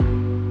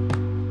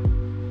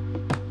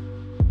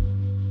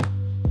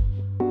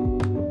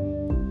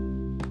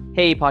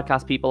Hey,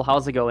 podcast people,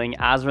 how's it going?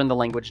 Azrin, the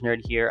language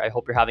nerd here. I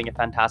hope you're having a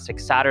fantastic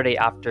Saturday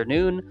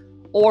afternoon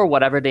or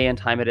whatever day and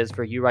time it is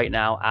for you right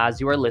now as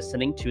you are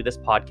listening to this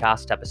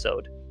podcast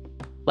episode.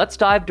 Let's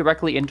dive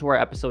directly into our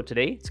episode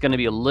today. It's going to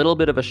be a little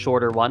bit of a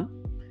shorter one.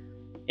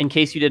 In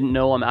case you didn't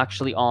know, I'm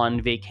actually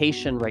on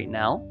vacation right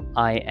now.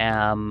 I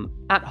am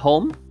at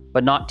home,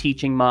 but not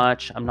teaching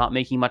much. I'm not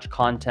making much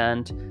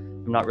content.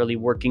 I'm not really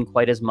working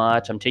quite as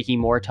much. I'm taking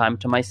more time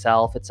to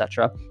myself,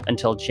 etc.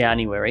 until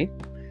January.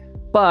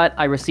 But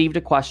I received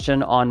a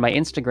question on my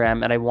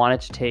Instagram and I wanted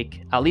to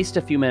take at least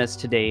a few minutes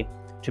today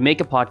to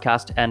make a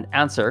podcast and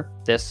answer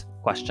this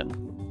question.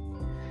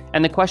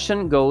 And the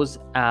question goes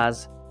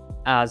as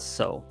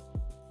so.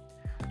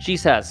 She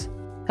says,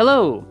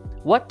 "Hello,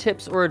 what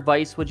tips or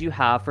advice would you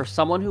have for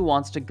someone who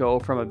wants to go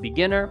from a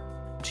beginner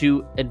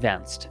to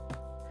advanced?"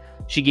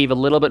 She gave a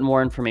little bit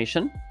more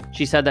information.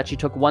 She said that she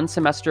took one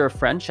semester of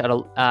French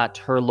at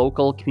her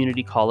local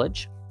community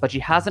college, but she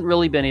hasn't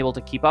really been able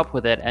to keep up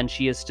with it, and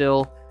she is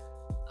still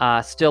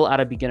at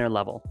a beginner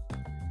level.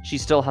 She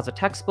still has a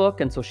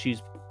textbook, and so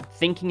she's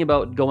thinking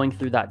about going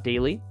through that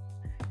daily.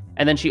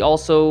 And then she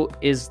also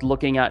is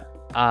looking at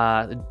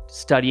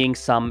studying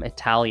some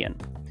Italian,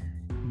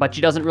 but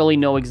she doesn't really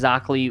know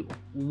exactly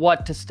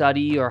what to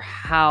study or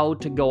how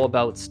to go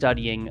about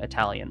studying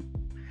Italian.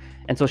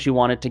 And so she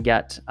wanted to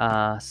get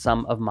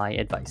some of my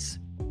advice.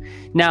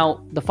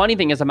 Now, the funny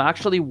thing is I'm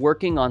actually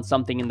working on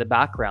something in the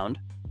background,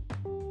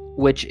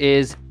 which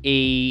is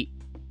a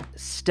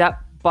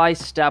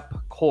step-by-step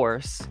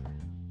course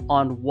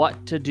on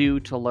what to do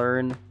to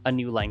learn a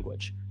new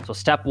language. So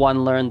step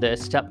 1, learn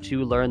this. Step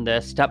 2, learn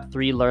this. Step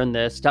 3, learn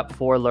this. Step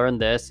 4, learn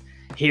this.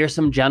 Here's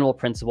some general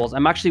principles.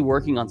 I'm actually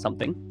working on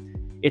something.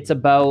 It's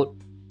about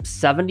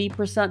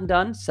 70%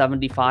 done,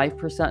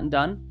 75%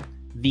 done.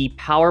 The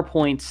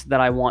PowerPoints that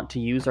I want to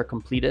use are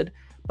completed,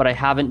 but I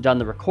haven't done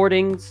the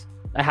recordings.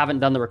 I haven't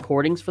done the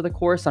recordings for the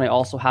course, and I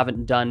also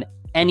haven't done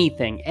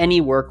any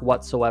work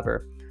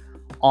whatsoever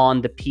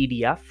on the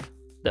PDF.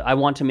 I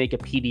want to make a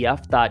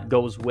PDF that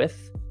goes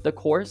with the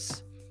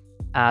course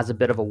as a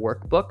bit of a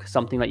workbook,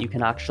 something that you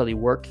can actually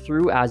work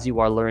through as you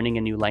are learning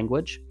a new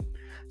language.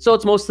 So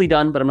it's mostly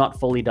done, but I'm not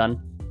fully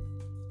done.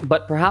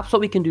 But perhaps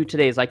what we can do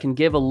today is I can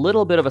give a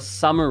little bit of a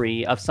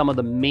summary of some of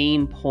the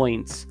main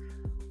points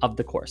of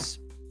the course.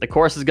 The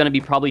course is going to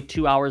be probably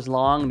 2 hours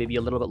long, maybe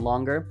a little bit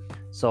longer.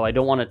 So I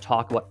don't want to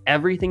talk about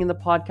everything in the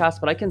podcast,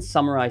 but I can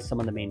summarize some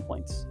of the main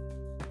points.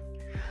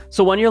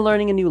 So when you're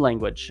learning a new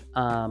language,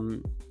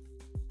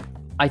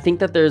 I think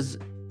that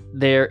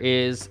there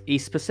is a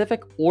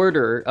specific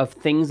order of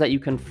things that you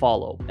can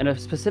follow and a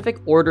specific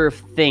order of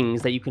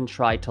things that you can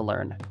try to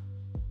learn.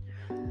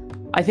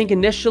 I think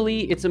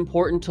initially it's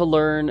important to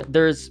learn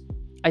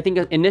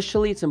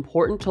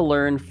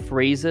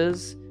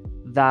phrases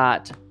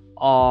that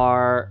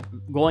are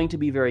going to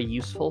be very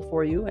useful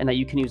for you and that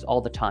you can use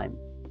all the time.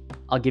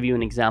 I'll give you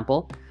an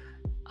example.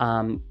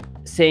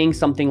 Saying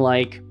something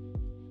like,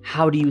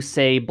 how do you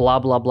say blah,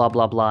 blah, blah,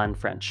 blah, blah in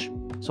French?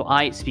 So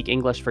I speak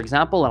English, for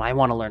example, and I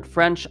want to learn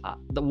French.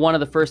 One of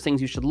the first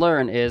things you should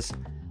learn is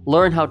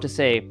learn how to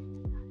say,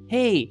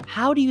 hey,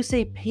 how do you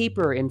say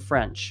paper in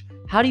French?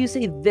 How do you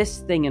say this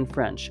thing in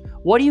French?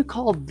 What do you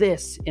call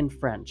this in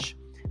French?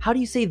 How do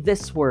you say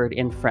this word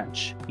in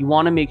French? You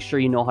want to make sure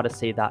you know how to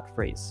say that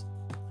phrase.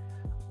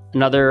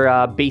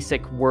 Another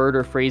basic word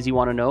or phrase you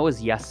want to know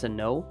is yes and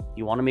no.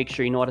 You want to make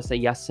sure you know how to say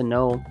yes and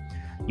no.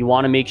 You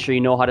want to make sure you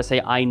know how to say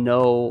I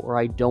know or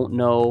I don't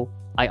know,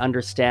 I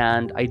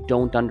understand, I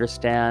don't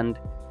understand.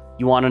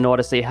 You want to know how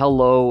to say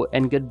hello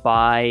and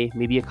goodbye,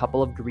 maybe a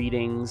couple of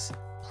greetings,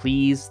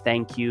 please,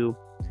 thank you.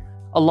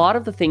 A lot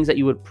of the things that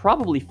you would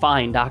probably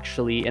find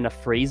actually in a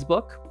phrase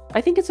book,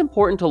 I think it's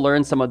important to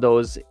learn some of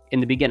those in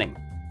the beginning.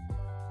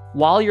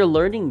 While you're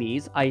learning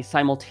these, I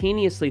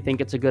simultaneously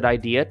think it's a good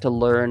idea to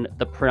learn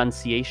the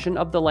pronunciation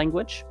of the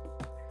language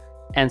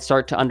and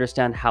start to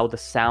understand how the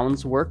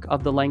sounds work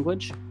of the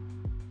language.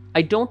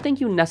 I don't think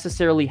you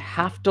necessarily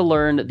have to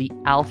learn the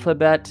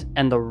alphabet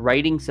and the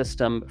writing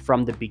system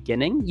from the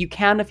beginning. You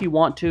can if you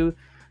want to.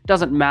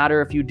 Doesn't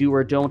matter if you do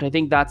or don't. I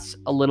think that's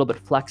a little bit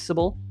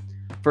flexible.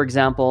 For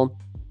example,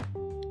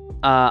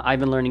 I've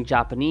been learning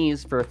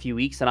Japanese for a few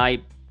weeks and I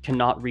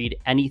cannot read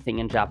anything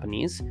in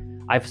Japanese.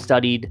 I've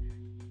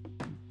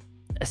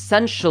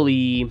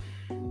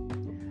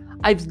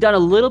done a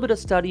little bit of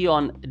study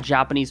on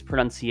Japanese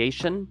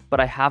pronunciation, but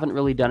I haven't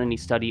really done any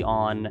study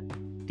on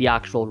the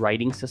actual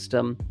writing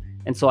system.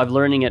 And so I'm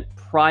learning it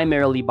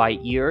primarily by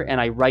ear, and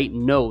I write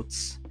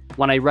notes.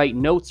 When I write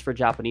notes for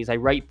Japanese, I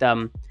write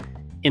them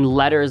in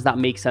letters that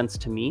make sense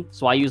to me.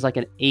 So I use like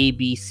an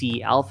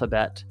ABC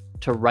alphabet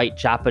to write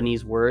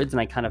Japanese words, and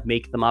I kind of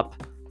make them up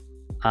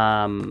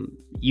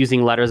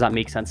using letters that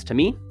make sense to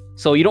me.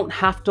 So you don't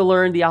have to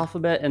learn the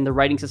alphabet and the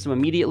writing system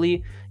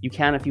immediately. You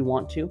can if you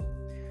want to.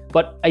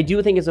 But I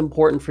do think it's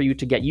important for you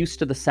to get used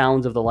to the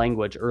sounds of the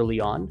language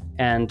early on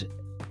and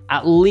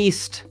at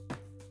least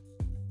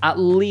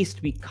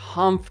be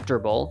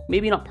comfortable,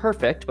 maybe not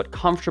perfect, but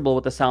comfortable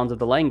with the sounds of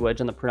the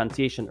language and the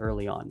pronunciation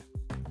early on.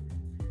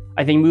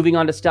 I think moving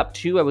on to step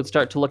 2, I would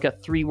start to look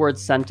at 3-word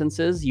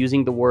sentences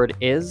using the word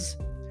is.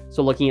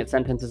 So looking at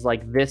sentences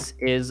like, this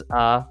is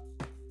a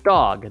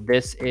dog,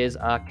 this is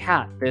a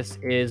cat, this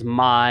is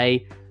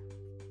my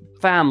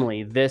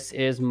family, this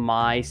is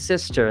my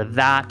sister,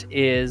 that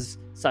is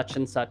such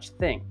and such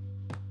thing.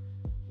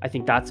 I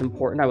think that's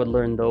important. I would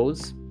learn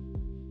those.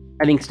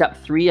 I think step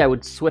 3, I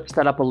would switch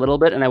that up a little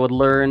bit, and I would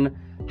learn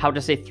how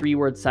to say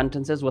 3-word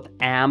sentences with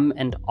am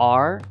and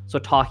are. So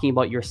talking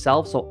about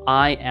yourself. So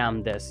I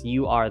am this,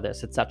 you are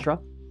this, etc.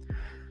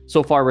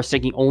 So far, we're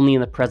sticking only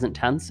in the present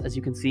tense, as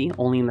you can see,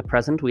 only in the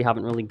present. We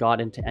haven't really got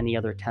into any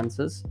other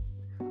tenses.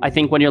 I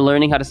think when you're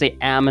learning how to say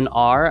am and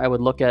are, I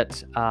would look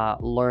at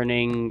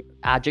learning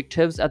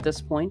adjectives at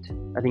this point.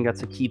 I think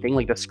that's a key thing,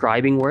 like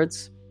describing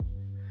words.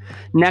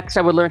 Next,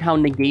 I would learn how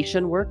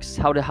negation works.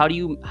 How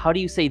do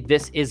you say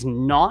this is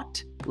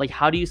not? Like,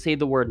 how do you say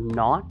the word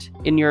not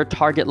in your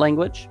target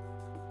language?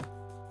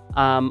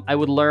 I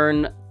would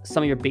learn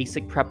some of your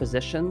basic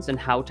prepositions and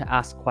how to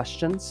ask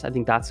questions. I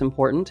think that's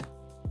important.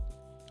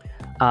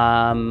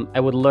 I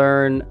would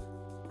learn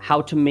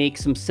how to make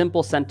some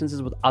simple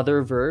sentences with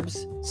other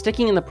verbs,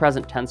 sticking in the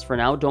present tense for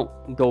now. Don't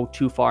go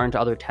too far into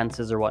other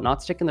tenses or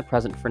whatnot. Stick in the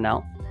present for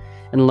now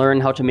and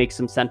learn how to make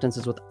some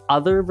sentences with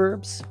other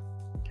verbs.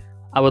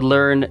 I would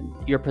learn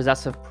your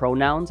possessive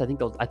pronouns. I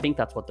think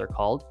that's what they're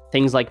called.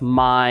 Things like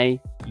my,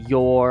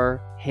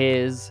 your,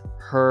 his,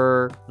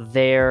 her,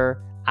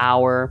 their,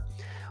 our.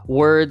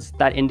 Words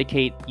that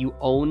indicate you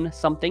own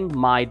something.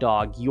 My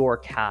dog, your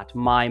cat,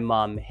 my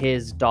mom,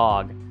 his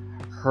dog,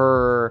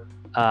 her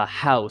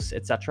house,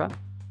 etc.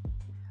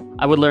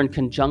 I would learn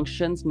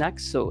conjunctions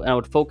next. So I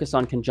would focus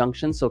on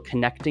conjunctions, so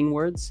connecting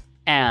words,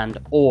 and,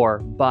 or,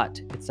 but,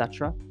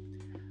 etc.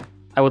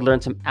 I would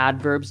learn some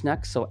adverbs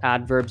next. So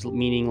adverbs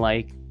meaning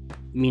like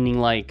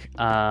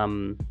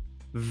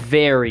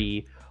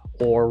very,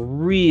 or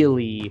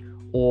really,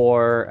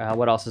 or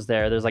what else is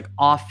there? There's like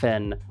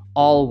often,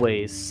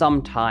 always,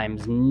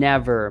 sometimes,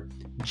 never,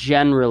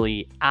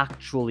 generally,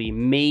 actually,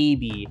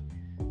 maybe,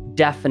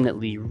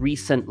 definitely,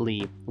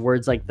 recently,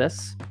 words like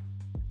this.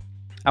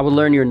 I would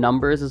learn your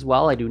numbers as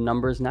well. I do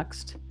numbers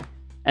next.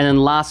 And then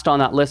last on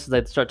that list is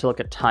I'd start to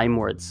look at time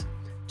words.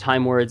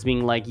 Time words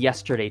being like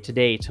yesterday,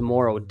 today,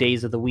 tomorrow,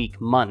 days of the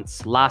week,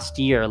 months, last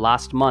year,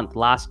 last month,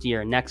 last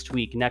year, next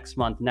week, next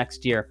month,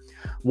 next year,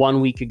 1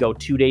 week ago,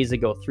 2 days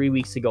ago, 3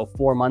 weeks ago,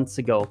 4 months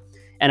ago.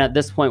 And at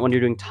this point, when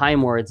you're doing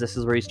time words, this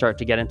is where you start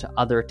to get into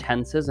other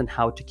tenses and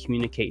how to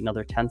communicate in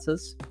other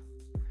tenses.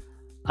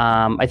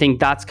 I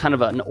think that's kind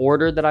of an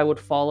order that I would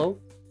follow.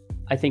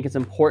 I think it's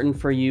important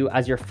for you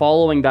as you're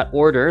following that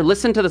order.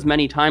 Listen to this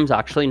many times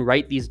actually and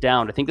write these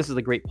down. I think this is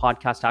a great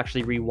podcast to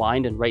actually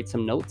rewind and write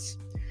some notes.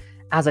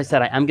 As I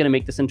said, I am going to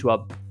make this into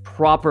a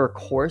proper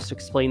course to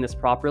explain this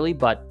properly,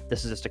 but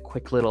this is just a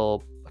quick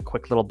little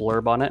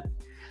blurb on it.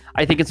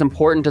 I think it's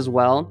important as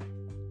well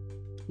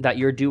that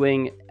you're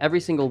doing every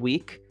single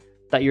week,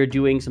 that you're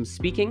doing some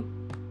speaking.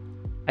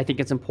 I think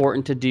it's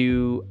important to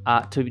do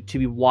to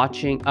be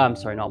watching.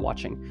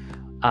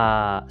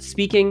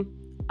 Speaking.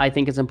 I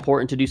think it's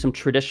important to do some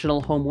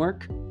traditional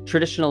homework.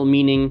 Traditional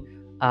meaning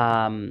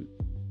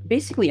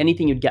basically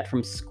anything you'd get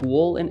from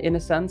school in a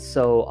sense.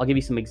 So I'll give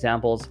you some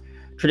examples.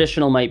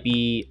 Traditional might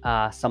be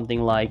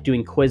something like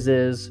doing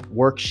quizzes,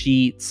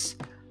 worksheets,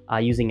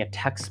 using a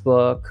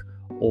textbook,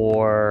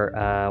 or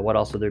what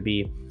else would there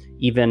be?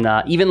 Even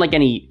like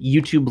any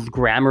YouTube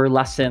grammar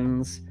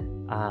lessons,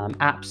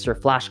 apps or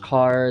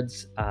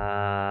flashcards.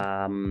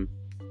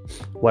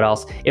 What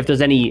else? If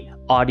there's any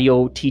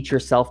audio teach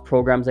yourself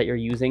programs that you're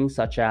using,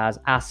 such as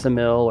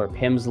Asimil or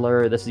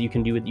Pimsleur,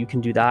 you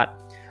can do that.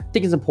 I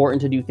think it's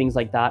important to do things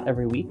like that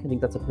every week. I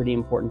think that's a pretty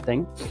important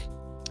thing.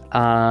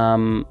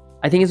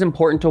 I think it's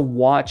important to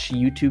watch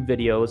YouTube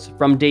videos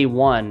from day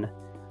one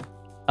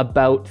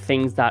about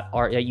things that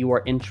you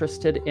are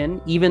interested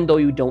in, even though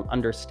you don't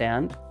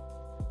understand.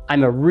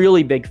 I'm a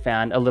really big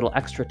fan, a little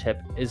extra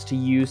tip, is to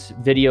use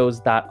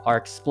videos that are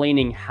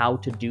explaining how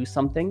to do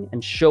something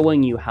and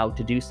showing you how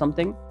to do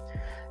something.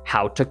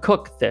 How to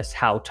cook this,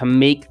 how to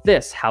make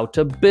this, how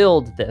to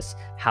build this,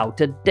 how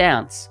to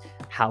dance,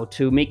 how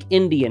to make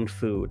Indian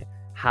food,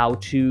 how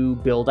to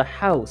build a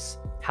house,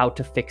 how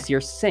to fix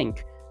your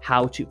sink,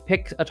 how to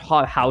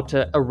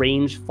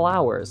arrange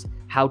flowers,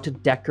 how to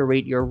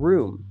decorate your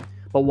room.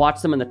 But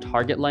watch them in the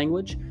target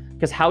language,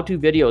 because how-to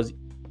videos,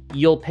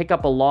 you'll pick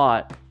up a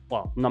lot.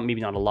 Well,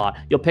 maybe not a lot.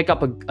 You'll pick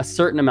up a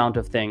certain amount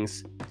of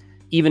things,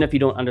 even if you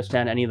don't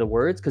understand any of the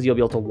words, because you'll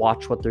be able to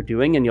watch what they're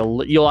doing and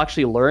you'll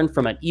actually learn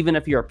from it, even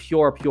if you're a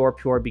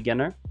pure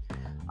beginner.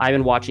 I've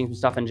been watching some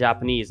stuff in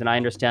Japanese and I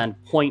understand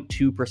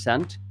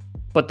 0.2%,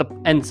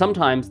 and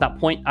sometimes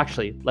that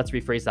let's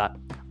rephrase that.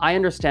 I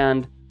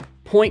understand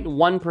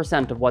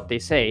 0.1% of what they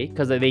say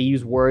because they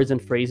use words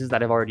and phrases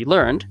that I've already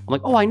learned. I'm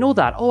like, oh, I know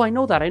that. Oh, I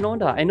know that. I know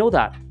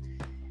that.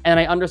 And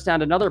I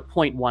understand another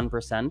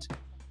 0.1%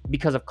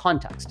 because of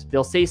context.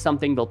 They'll say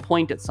something, they'll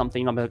point at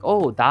something, and I'll be like,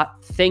 oh,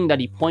 that thing that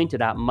he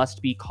pointed at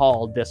must be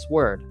called this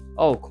word.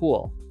 Oh,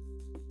 cool.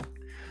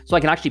 So I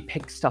can actually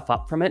pick stuff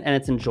up from it and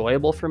it's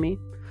enjoyable for me.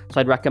 So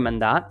I'd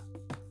recommend that.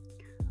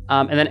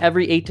 And then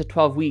every 8 to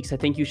 12 weeks, I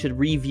think you should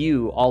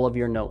review all of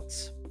your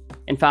notes.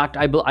 In fact,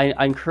 I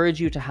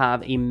encourage you to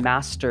have a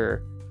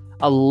master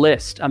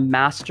list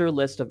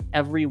of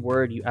every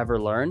word you ever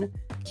learn.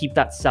 Keep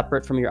that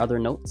separate from your other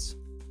notes.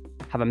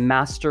 Have a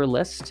master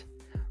list.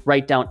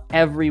 Write down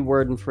every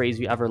word and phrase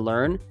you ever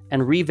learn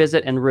and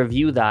revisit and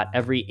review that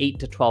every 8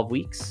 to 12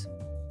 weeks.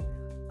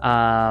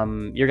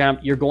 You're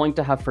going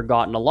to have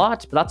forgotten a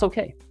lot, but that's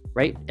okay,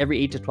 right? Every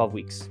 8 to 12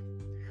 weeks.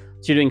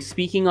 So you're doing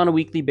speaking on a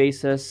weekly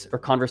basis or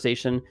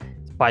conversation.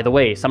 By the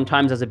way,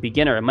 sometimes as a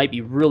beginner, it might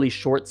be really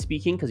short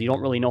speaking because you don't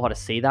really know how to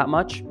say that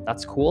much.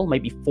 That's cool. It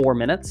might be 4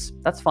 minutes.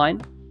 That's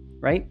fine,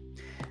 right?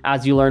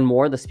 As you learn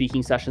more, the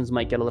speaking sessions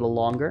might get a little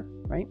longer,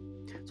 right?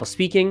 So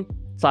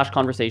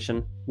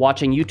speaking/conversation,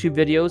 watching YouTube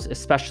videos,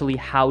 especially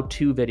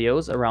how-to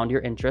videos around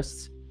your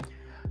interests,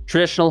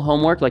 traditional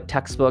homework like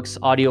textbooks,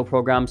 audio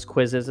programs,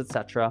 quizzes,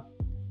 etc.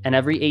 And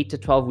every 8 to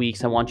 12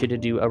 weeks, I want you to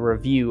do a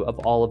review of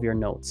all of your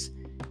notes.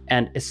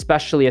 And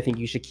especially, I think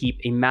you should keep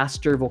a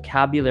master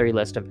vocabulary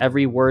list of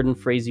every word and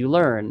phrase you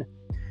learn.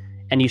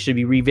 And you should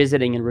be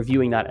revisiting and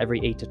reviewing that every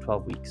 8 to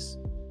 12 weeks.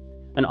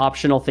 An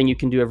optional thing you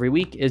can do every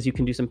week is you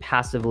can do some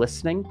passive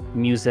listening,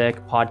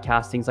 music,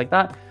 podcasts, things like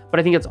that. But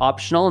I think it's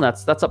optional, and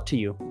that's up to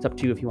you. It's up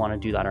to you if you want to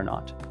do that or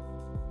not.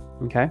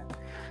 Okay?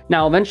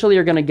 Now, eventually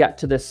you're going to get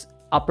to this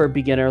upper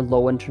beginner,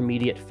 low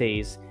intermediate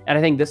phase. And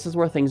I think this is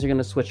where things are going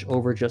to switch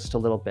over just a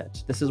little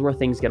bit. This is where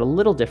things get a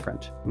little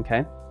different,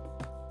 okay?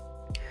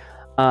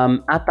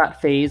 At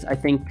that phase, I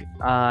think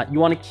you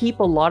want to keep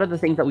a lot of the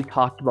things that we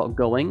talked about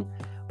going,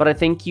 but I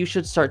think you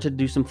should start to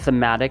do some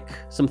thematic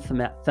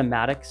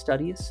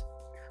studies.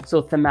 So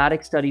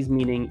thematic studies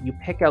meaning you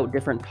pick out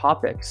different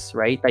topics,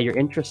 right, that you're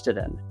interested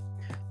in,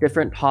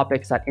 different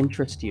topics that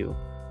interest you,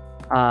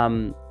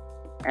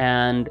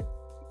 and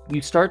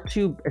you start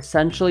to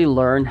essentially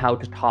learn how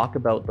to talk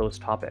about those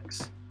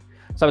topics.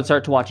 So I would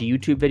start to watch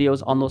YouTube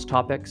videos on those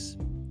topics.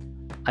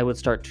 I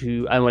would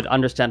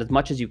understand as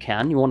much as you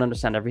can. You won't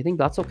understand everything,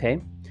 but that's okay.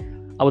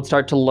 I would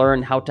start to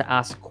learn how to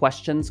ask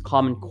questions,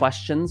 common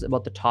questions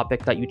about the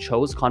topic that you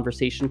chose,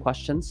 conversation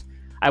questions.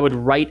 I would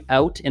write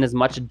out in as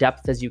much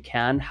depth as you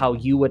can how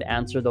you would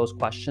answer those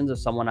questions if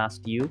someone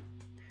asked you.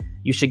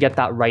 You should get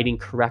that writing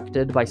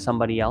corrected by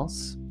somebody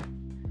else.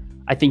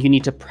 I think you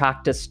need to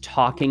practice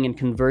talking and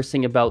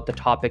conversing about the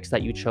topics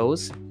that you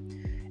chose.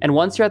 And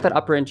once you're at that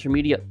upper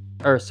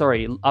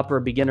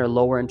beginner,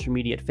 lower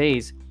intermediate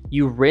phase,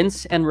 you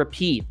rinse and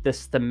repeat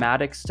this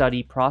thematic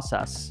study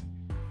process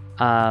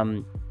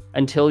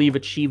until you've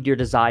achieved your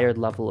desired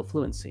level of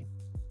fluency.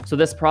 So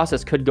this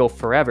process could go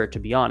forever, to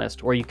be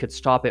honest, or you could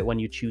stop it when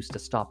you choose to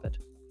stop it.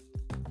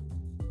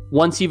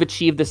 Once you've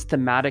achieved this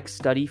thematic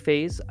study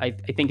phase, I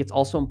think it's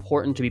also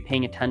important to be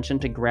paying attention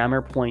to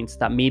grammar points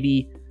that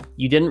maybe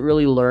you didn't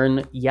really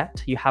learn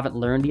yet, you haven't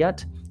learned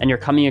yet, and you're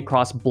coming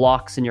across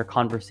blocks in your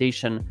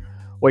conversation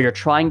where you're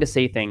trying to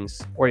say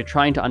things or you're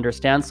trying to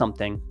understand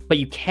something, but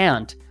you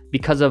can't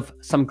because of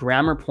some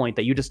grammar point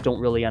that you just don't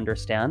really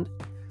understand.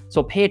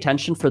 So pay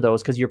attention for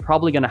those because you're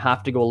probably going to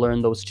have to go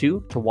learn those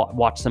too, to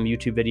watch some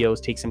YouTube videos,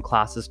 take some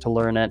classes to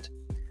learn it.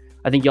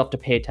 I think you'll have to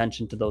pay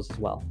attention to those as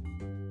well.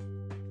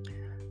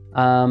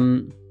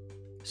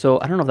 So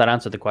I don't know if that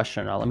answered the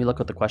question. Let me look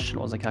what the question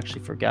was. I can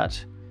actually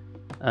forget.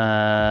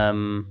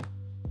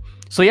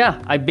 So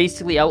yeah, I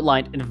basically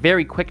outlined in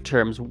very quick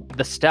terms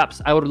the steps.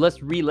 I would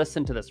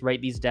re-listen to this,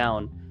 write these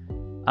down.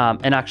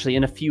 And actually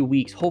in a few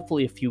weeks,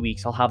 hopefully a few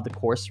weeks, I'll have the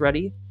course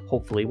ready.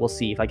 Hopefully, we'll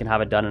see if I can have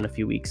it done in a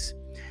few weeks.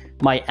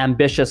 My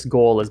ambitious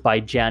goal is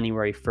by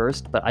January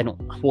 1st, but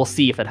we'll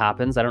see if it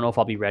happens. I don't know if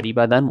I'll be ready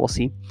by then. We'll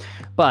see.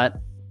 But,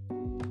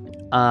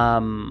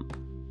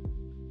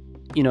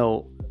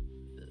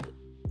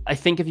 I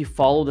think if you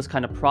follow this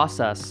kind of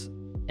process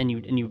and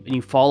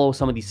you follow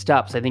some of these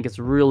steps, I think it's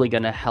really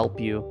going to help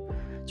you.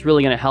 It's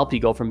really going to help you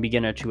go from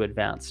beginner to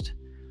advanced.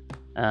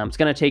 It's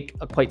going to take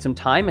quite some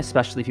time,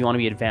 especially if you want to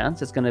be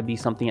advanced. It's going to be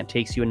something that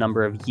takes you a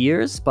number of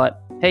years,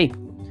 but hey,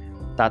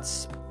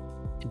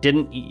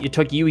 it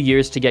took you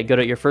years to get good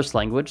at your first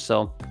language.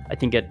 So I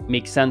think it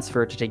makes sense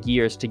for it to take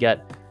years to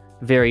get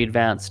very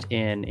advanced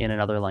in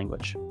another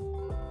language.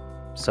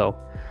 So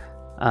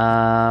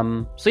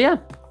yeah,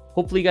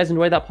 hopefully you guys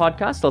enjoyed that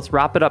podcast. Let's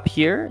wrap it up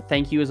here.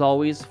 Thank you as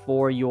always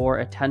for your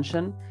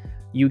attention.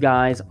 You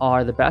guys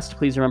are the best.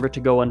 Please remember to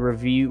go and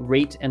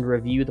rate and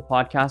review the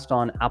podcast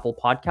on Apple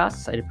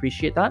Podcasts. I'd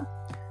appreciate that.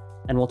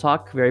 And we'll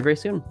talk very, very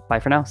soon. Bye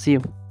for now. See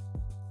you.